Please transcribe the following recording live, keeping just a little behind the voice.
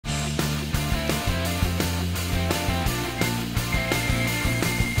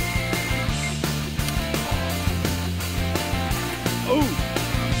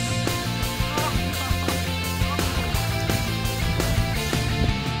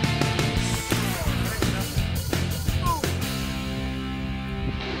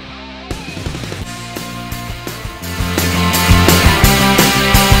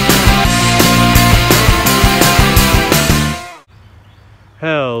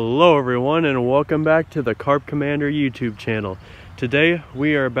Hello everyone, and welcome back to the Carp Commander YouTube channel. Today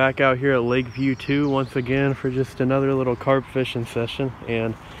we are back out here at Lakeview 2 once again for just another little carp fishing session,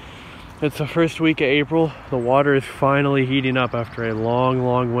 and it's the first week of April. The water is finally heating up after a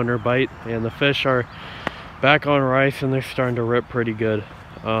long winter bite, and the fish are back on rice and they're starting to rip pretty good.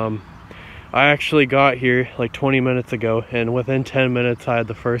 I actually got here like 20 minutes ago, and within 10 minutes I had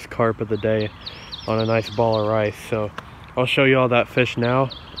the first carp of the day on a nice ball of rice. So I'll show you all that fish now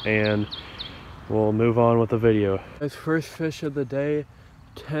and we'll move on with the video. This first fish of the day,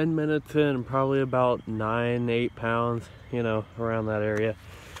 10 minutes in, probably about 9-8 pounds, you know, around that area.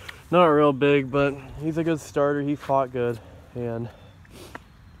 Not real big, but he's a good starter. He fought good, and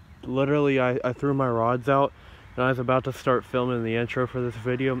literally I threw my rods out and I was about to start filming the intro for this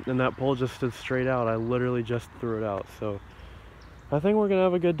video, and that pole just stood straight out. I literally just threw it out. So I think we're gonna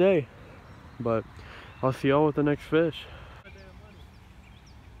have a good day, but I'll see y'all with the next fish.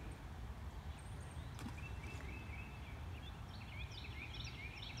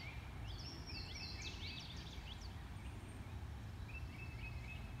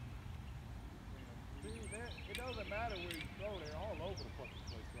 It doesn't matter where you go, they're all over the fucking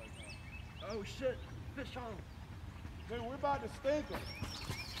place right now. Oh shit, fish on. Dude, we're about to stink them.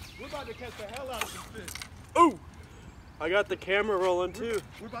 We're about to catch the hell out of some fish. Ooh! I got the camera rolling too.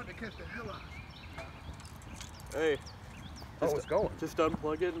 We're about to catch the hell out of them. Hey. Oh, it's going. Just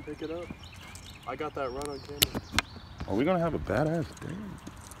unplug it and pick it up. I got that run on camera. Are we gonna have a badass day?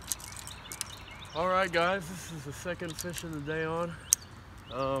 Alright guys, this is the second fish of the day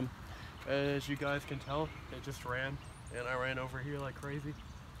on. As you guys can tell, it just ran, and I ran over here like crazy.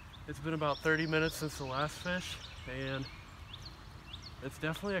 It's been about 30 minutes since the last fish, and it's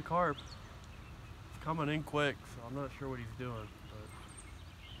definitely a carp. It's coming in quick, so I'm not sure what he's doing, but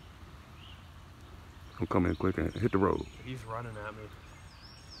I'm coming in quick and hit the road. He's running at me.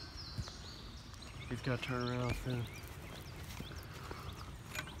 He's got to turn around soon.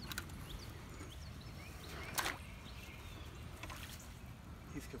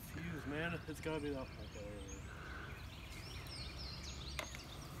 He's confused, man. It's gotta be that part there.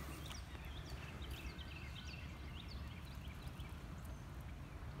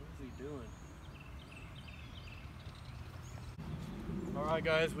 What is he doing? Alright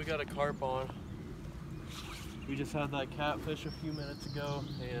guys, we got a carp on. We just had that catfish a few minutes ago,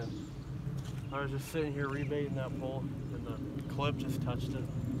 and I was just sitting here rebaiting that pole, and the clip just touched it.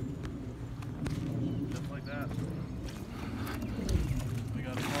 Just like that. We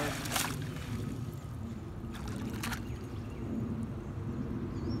got a carp.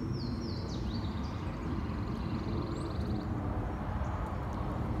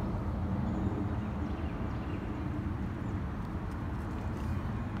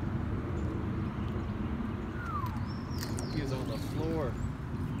 He's on the floor.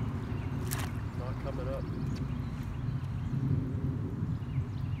 Not coming up.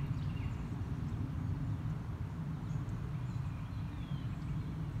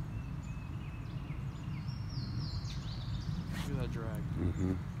 Look at that drag. Mm-hmm.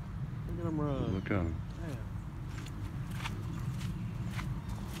 Look at him run. Look at him. Man.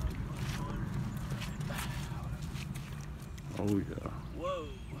 Oh yeah. Whoa.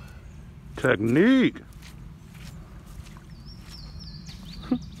 Technique.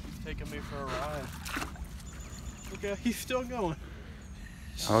 Taking me for a ride. Okay, he's still going.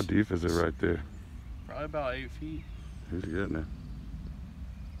 How deep is it right there? Probably about 8 feet. He's getting it.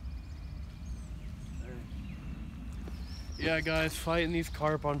 Yeah guys, fighting these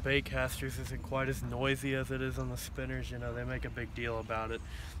carp on bait casters isn't quite as noisy as it is on the spinners. You know, they make a big deal about it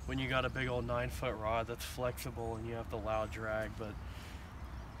when you got a big old 9-foot rod that's flexible and you have the loud drag, but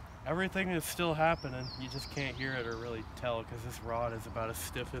everything is still happening. You just can't hear it or really tell because this rod is about as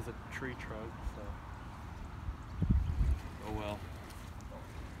stiff as a tree trunk, so oh well.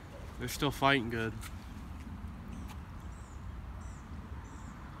 They're still fighting good.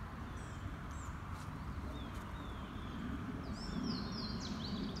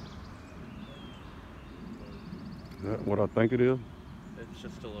 Is that what I think it is? It's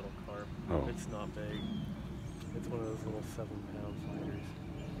just a little carp. Oh. It's not big. It's one of those little 7-pound fighters.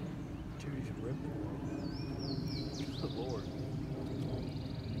 Dude, he's ripped. Good Lord.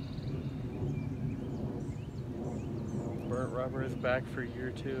 Burnt rubber is back for year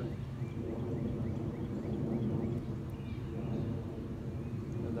 2.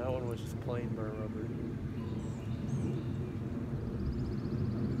 And that one was just plain burnt rubber.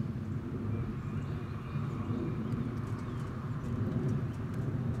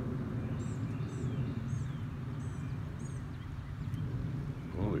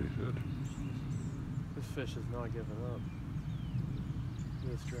 Holy shit. This fish is not giving up.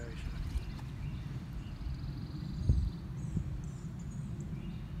 this drag.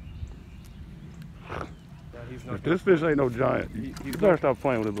 Yeah, he's not. If this fish ain't no giant, you better stop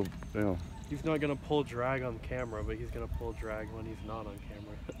playing with it, little. You know. He's not gonna pull drag on camera, but he's gonna pull drag when he's not on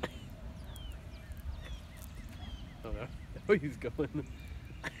camera. Oh no! Oh, he's going.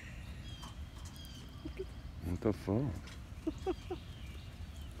 What the fuck?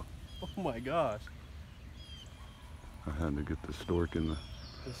 Oh my gosh! I had to get the stork in the.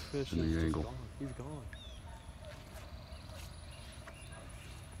 This fish in is the just angle. gone. He's gone.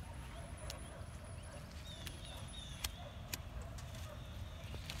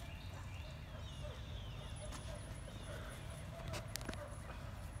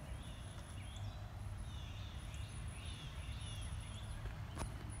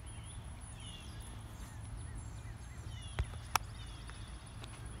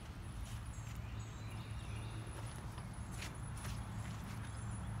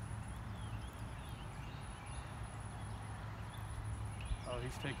 Oh,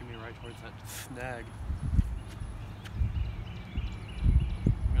 he's taking me right towards that snag.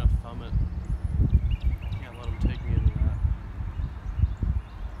 I'm gonna thumb it. Can't let him take me into that.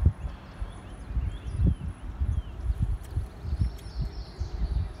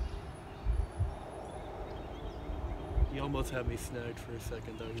 He almost had me snagged for a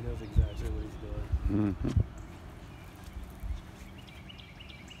second though. He knows exactly what he's doing. Mm-hmm.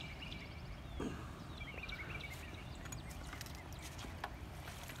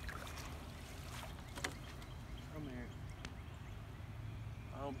 Come here.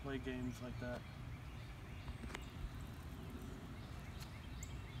 I don't play games like that.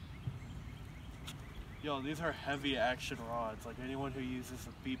 Yo, these are heavy action rods. Like anyone who uses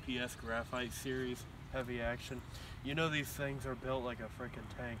a BPS graphite series, heavy action, you know these things are built like a freaking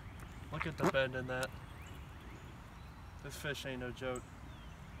tank. Look at the bend in that. This fish ain't no joke.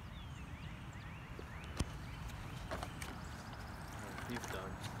 Oh, he's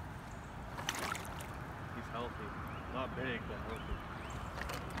done. He's healthy. Not big, but healthy.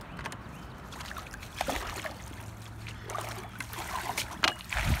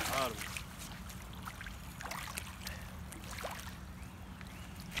 Got him.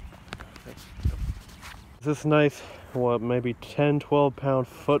 This nice, what, maybe 10-12 pound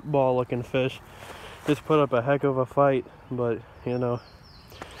football looking fish just put up a heck of a fight, but you know,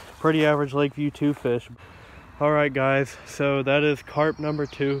 pretty average Lakeview 2 fish. Alright guys, so that is carp number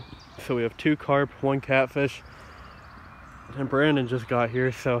 2. So we have 2 carp, 1 catfish, and Brandon just got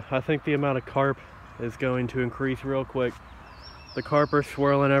here, so I think the amount of carp is going to increase real quick. The carp are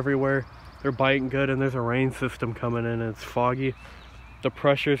swirling everywhere, they're biting good, and there's a rain system coming in and it's foggy. The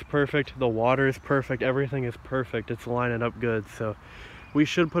pressure is perfect, the water is perfect, everything is perfect. It's lining up good, so we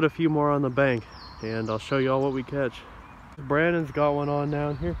should put a few more on the bank, and I'll show you all what we catch. Brandon's got one on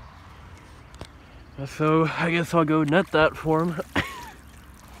down here, so I guess I'll go net that for him.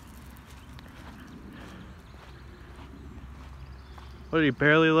 What, did he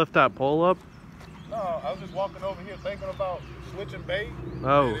barely lift that pole up? No, I was just walking over here thinking about switching bait.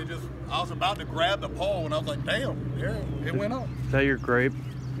 Oh. And I was about to grab the pole and I was like, damn, there it went up. Is that your grape?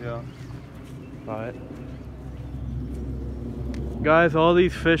 Yeah. Alright. Guys, all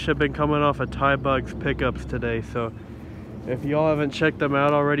these fish have been coming off of Ty Bug's pickups today, so if y'all haven't checked them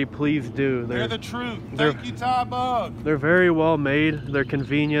out already, please do. They're the truth. Thank you, Ty Bug. They're very well made, they're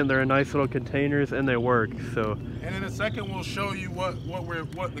convenient, they're in nice little containers, and they work, so. And in a second we'll show you what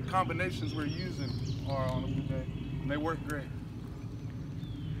the combinations we're using are on them today. And they work great.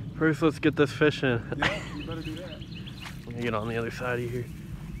 First, let's get this fish in. Yeah, you better do that. Let me get on the other side of here.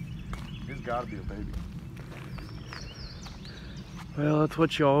 It's gotta be a baby. Well, that's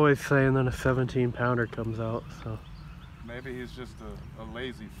what you always say, and then a 17 pounder comes out, so. Maybe he's just a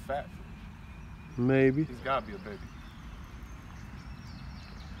lazy fat fish. Maybe. He's gotta be a baby.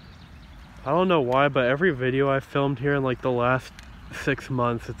 I don't know why, but every video I filmed here in like the last 6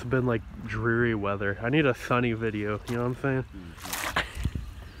 months, it's been like dreary weather. I need a sunny video, you know what I'm saying? Mm-hmm.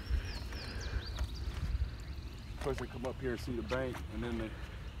 Of course, they come up here and see the bank, and then they...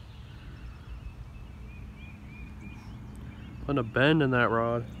 Putting a bend in that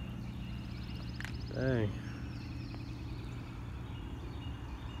rod. Dang.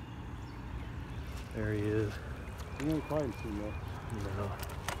 There he is. He ain't fighting too much. No.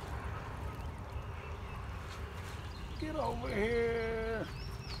 Get over here.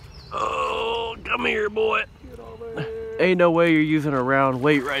 Oh, come here, boy. Get over here. Ain't no way you're using a round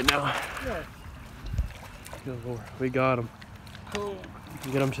weight right now. Yeah. Good Lord. We got him. Cool.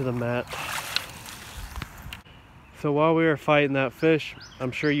 Get him to the mat. So while we were fighting that fish,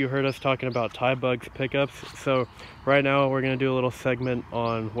 I'm sure you heard us talking about Ty Bugs pickups. So right now we're gonna do a little segment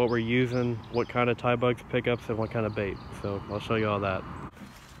on what we're using, what kind of Ty Bugs pickups, and what kind of bait. So I'll show you all that.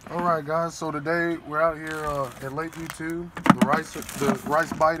 All right, guys. So today we're out here at Lakeview 2. The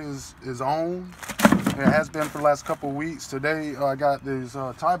rice bite is on. It has been for the last couple of weeks. Today I got these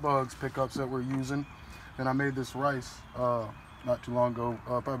Ty Bugs pickups that we're using, and I made this rice not too long ago,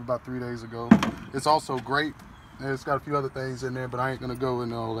 probably about 3 days ago. It's also great. It's got a few other things in there, but I ain't gonna go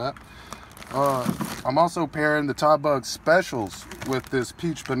into all that. I'm also pairing the Ty Bugs specials with this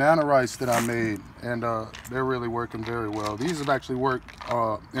peach banana rice that I made, and they're really working very well. These have actually worked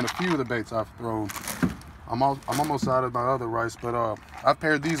in a few of the baits I've thrown. I'm almost out of my other rice, but I've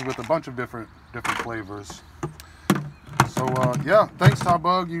paired these with a bunch of different flavors. So yeah, thanks Ty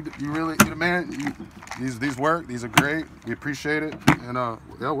Bug. You really, you the man. These work. These are great. We appreciate it, and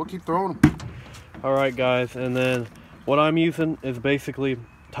yeah, we'll keep throwing them. All right, guys, and then what I'm using is basically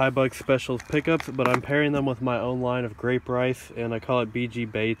Ty Bug Specials pickups, but I'm pairing them with my own line of grape rice, and I call it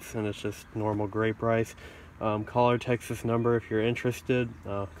BG Baits, and it's just normal grape rice. Call our Texas number if you're interested.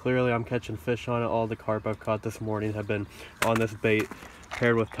 Clearly I'm catching fish on it. All the carp I've caught this morning have been on this bait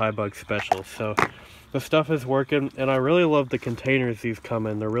paired with Ty Bug Specials. So the stuff is working, and I really love the containers these come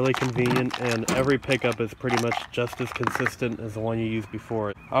in. They're really convenient, and every pickup is pretty much just as consistent as the one you used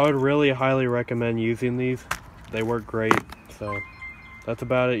before. I would really highly recommend using these. They work great. So that's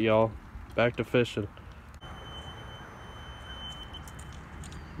about it, y'all. Back to fishing.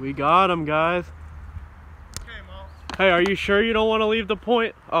 We got him, guys. Came off. Hey, are you sure you don't want to leave the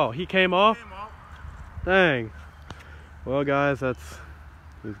point? Oh, he came off? Came off. Dang. Well, guys,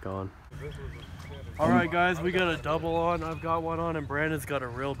 he's gone. All right, guys, we got a double on. I've got one on, and Brandon's got a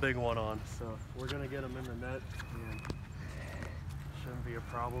real big one on. So we're gonna get him in the net, and shouldn't be a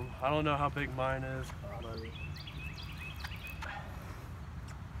problem. I don't know how big mine is, but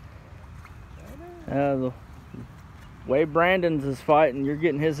The way Brandon's is fighting, you're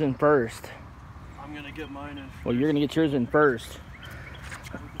getting his in first. I'm gonna get mine in. Well, you're gonna get yours in first.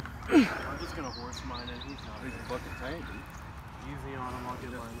 I'm just gonna horse mine in. He's not. He's a bucket tank. Easy on him. I'll get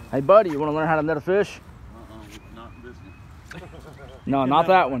mine in. Hey, buddy, you want to learn how to net a fish? Not this one. No, not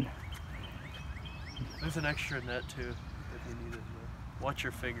that one. There's an extra net too, if you need it. Watch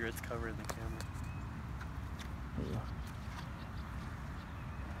your finger. It's covering the camera.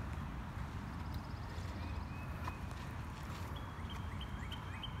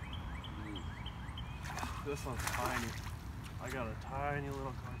 This one's tiny. I got a tiny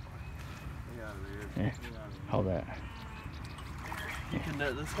little carp. Yeah, hold that. You can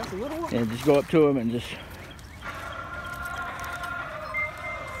net this. That's a little one. Yeah, just go up to him and just. Scoop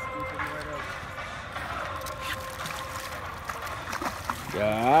him right up.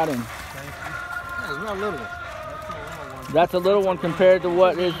 Got him. Thank you. That's not little. That's a little one compared to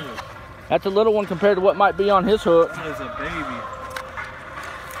what is. That's a little one compared to what might be on his hook. That is a baby.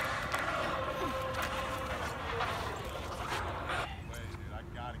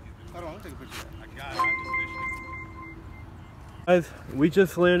 Guys, we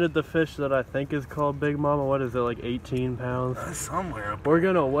just landed the fish that I think is called Big Mama. What is it, like 18 pounds? Somewhere. We're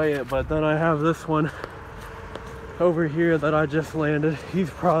gonna weigh it, but then I have this one over here that I just landed. He's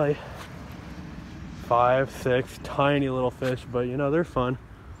probably 5, 6, tiny little fish, but you know, they're fun.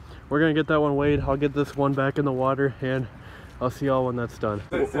 We're gonna get that one weighed. I'll get this one back in the water, and I'll see y'all when that's done.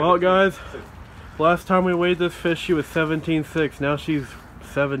 Well, guys, last time we weighed this fish, she was 17.6. Now she's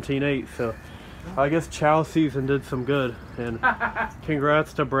 17.8, so I guess chow season did some good, and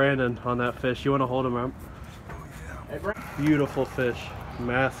congrats to Brandon on that fish. You want to hold him up? Beautiful fish,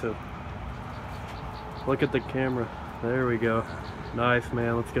 massive. Look at the camera. There we go. Nice,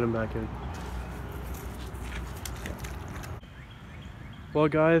 man. Let's get him back in. Well,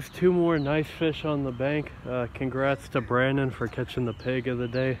 guys, 2 more nice fish on the bank. Congrats to Brandon for catching the pig of the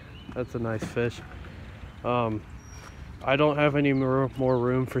day. That's a nice fish. I don't have any more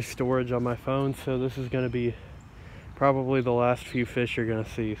room for storage on my phone, so this is going to be probably the last few fish you're going to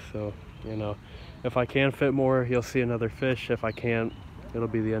see. So, you know, if I can fit more, you'll see another fish. If I can't, it'll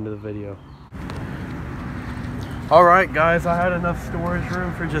be the end of the video. All right, guys, I had enough storage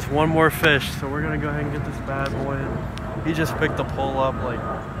room for just one more fish, so we're going to go ahead and get this bad boy in. He just picked the pole up, like,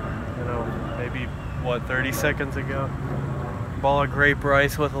 you know, maybe, what, 30 seconds ago. Ball of grape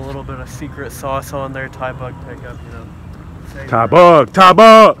rice with a little bit of secret sauce on there. Ty Bug pickup, you know. Ty Bug! Ty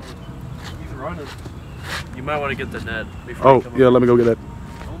Bug! He's running. You might want to get the net before. Oh, yeah, let me go get that.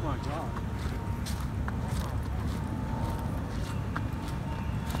 Oh my god.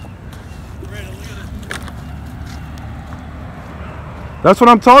 Brandon, look at it. That's what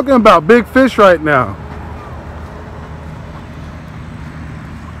I'm talking about. Big fish right now.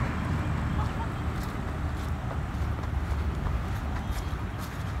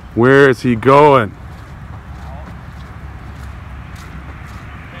 Where is he going?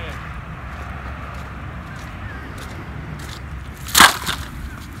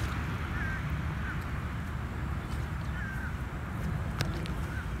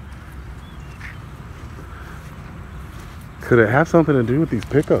 Could it have something to do with these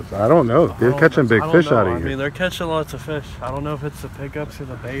pickups? I don't know. They're catching big fish out of here. I mean, they're catching lots of fish. I don't know if it's the pickups or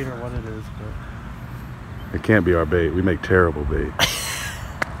the bait or what it is, but It can't be our bait. We make terrible bait.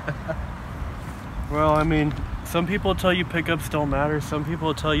 well, I mean, some people tell you pickups don't matter. Some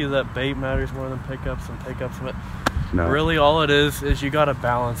people tell you that bait matters more than pickups, and pickups. No. Really, all it is you got to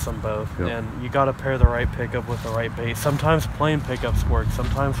balance them both, Yep. and you got to pair the right pickup with the right bait. Sometimes plain pickups work.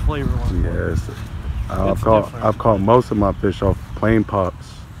 Sometimes flavor ones work. Yes. I've caught most of my fish off plain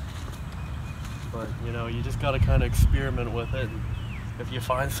pops. But you know, you just got to kind of experiment with it. And if you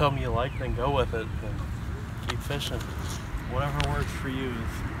find something you like, then go with it and keep fishing. Whatever works for you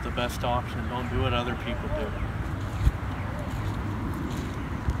is the best option. Don't do what other people do.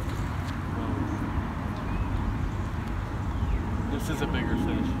 This is a bigger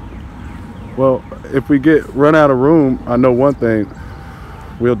fish. Well, if we run out of room, I know one thing.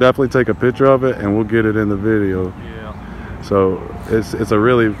 We'll definitely take a picture of it and we'll get it in the video. Yeah. So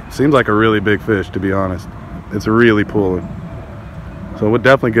seems like a really big fish, to be honest. It's really pulling. So we'll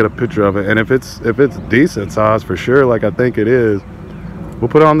definitely get a picture of it. And if it's decent size for sure, like I think it is, we'll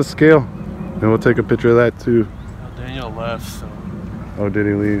put it on the scale and we'll take a picture of that too. Well, Daniel left, so. Oh, did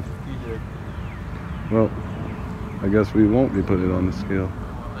he leave? He did. Well, I guess we won't be putting it on the scale.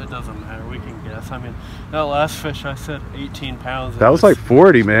 It doesn't matter. We can guess. I mean, that last fish I said 18 pounds. That was like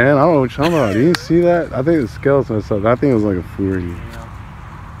 40, man. I don't know what you're talking about. You didn't see that? I think the scale's messed up. I think it was like a 40. Yeah.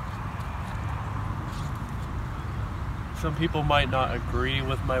 Some people might not agree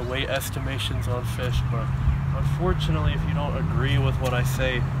with my weight estimations on fish, but unfortunately, if you don't agree with what I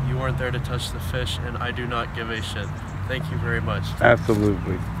say, you weren't there to touch the fish, and I do not give a shit. Thank you very much.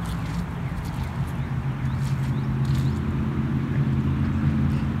 Absolutely.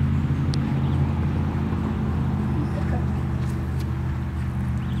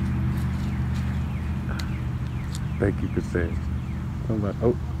 Thank you for saying.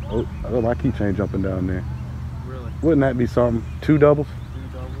 Oh, my keychain jumping down there. Really? Wouldn't that be something? 2 doubles?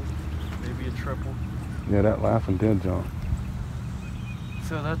 2 doubles, maybe a triple. Yeah, that last one did jump.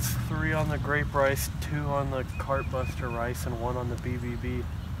 So that's 3 on the grape rice, 2 on the Carp Buster rice, and 1 on the BBB.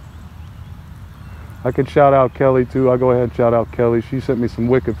 I could shout out Kelly too. I'll go ahead and shout out Kelly. She sent me some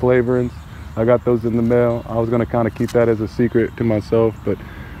wicked flavorings. I got those in the mail. I was gonna kind of keep that as a secret to myself, but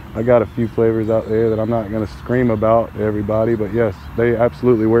I got a few flavors out there that I'm not gonna scream about to everybody, but yes, they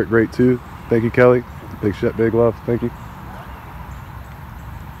absolutely work great too. Thank you, Kelly. Big love. Thank you.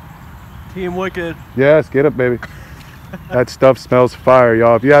 Team Wicked. Yes, get it, baby. That stuff smells fire,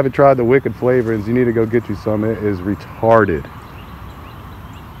 y'all. If you haven't tried the wicked flavorings, you need to go get you some. It is retarded.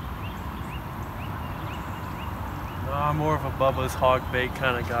 No, I'm more of a Bubba's hog bait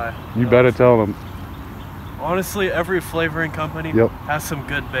kind of guy. You better tell them. Honestly, every flavoring company has some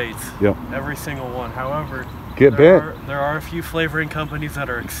good baits. Yep. Every single one. However, there are a few flavoring companies that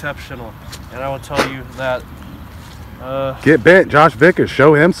are exceptional, and I will tell you that. Get Bent, Josh Vickers,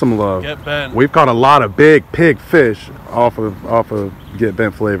 show him some love. Get Bent. We've caught a lot of big pig fish off of Get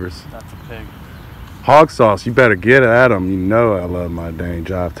Bent flavors. That's a pig. Hog sauce, you better get at them. You know I love my dang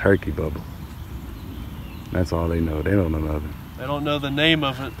jive turkey bubble. That's all they know. They don't know nothing. They don't know the name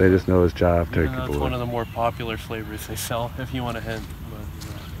of it. They just know it's jive turkey. That's one of the more popular flavors they sell, if you want a hint. But,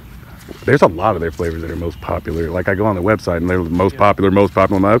 there's a lot of their flavors that are most popular. Like I go on the website and they're most popular.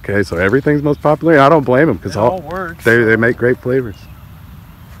 I'm like, okay, so everything's most popular. I don't blame them because all works. They make great flavors.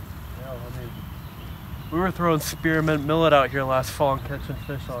 Yeah, I mean, we were throwing spearmint millet out here last fall and catching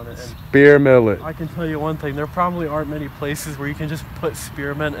fish on it. And spear millet. I can tell you one thing: there probably aren't many places where you can just put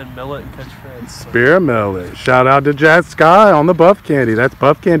spearmint and millet and catch fish. Spear millet. Shout out to Jet Sky on the buff candy. That's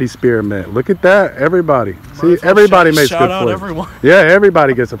buff candy spearmint. Look at that, everybody. See, everybody makes good flavors. Shout out everyone. Yeah,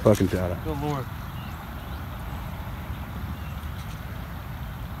 everybody gets a fucking shout out. Good Lord.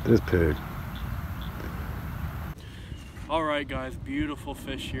 This pig. All right, guys, beautiful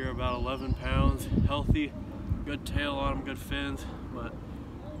fish here, about 11 pounds, healthy, good tail on them, good fins, but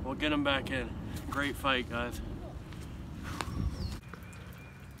we'll get them back in. Great fight, guys.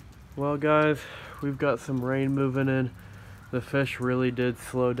 Well, guys, we've got some rain moving in. The fish really did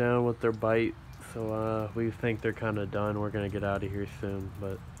slow down with their bite, so we think they're kind of done. We're gonna get out of here soon,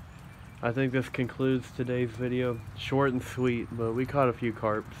 but I think this concludes today's video. Short and sweet, but we caught a few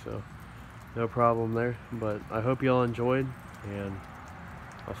carp, so no problem there. But I hope y'all enjoyed, and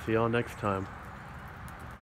I'll see y'all next time.